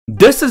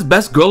This is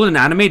best girl in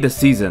anime this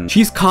season.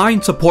 She's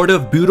kind,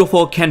 supportive,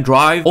 beautiful, can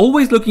drive,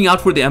 always looking out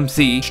for the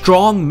MC,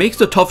 strong, makes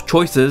the tough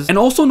choices, and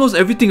also knows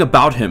everything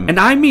about him. And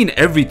I mean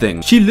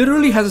everything. She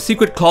literally has a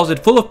secret closet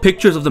full of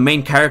pictures of the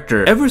main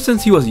character ever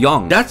since he was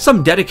young. That's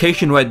some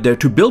dedication right there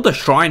to build a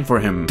shrine for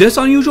him. This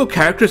unusual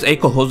character is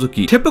Eiko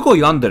Houzuki, typical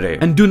yandere.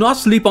 And do not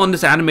sleep on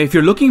this anime if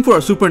you're looking for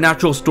a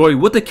supernatural story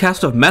with a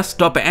cast of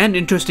messed up and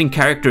interesting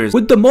characters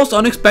with the most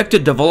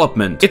unexpected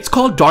development. It's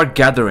called Dark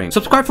Gathering.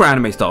 Subscribe for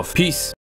anime stuff. Peace.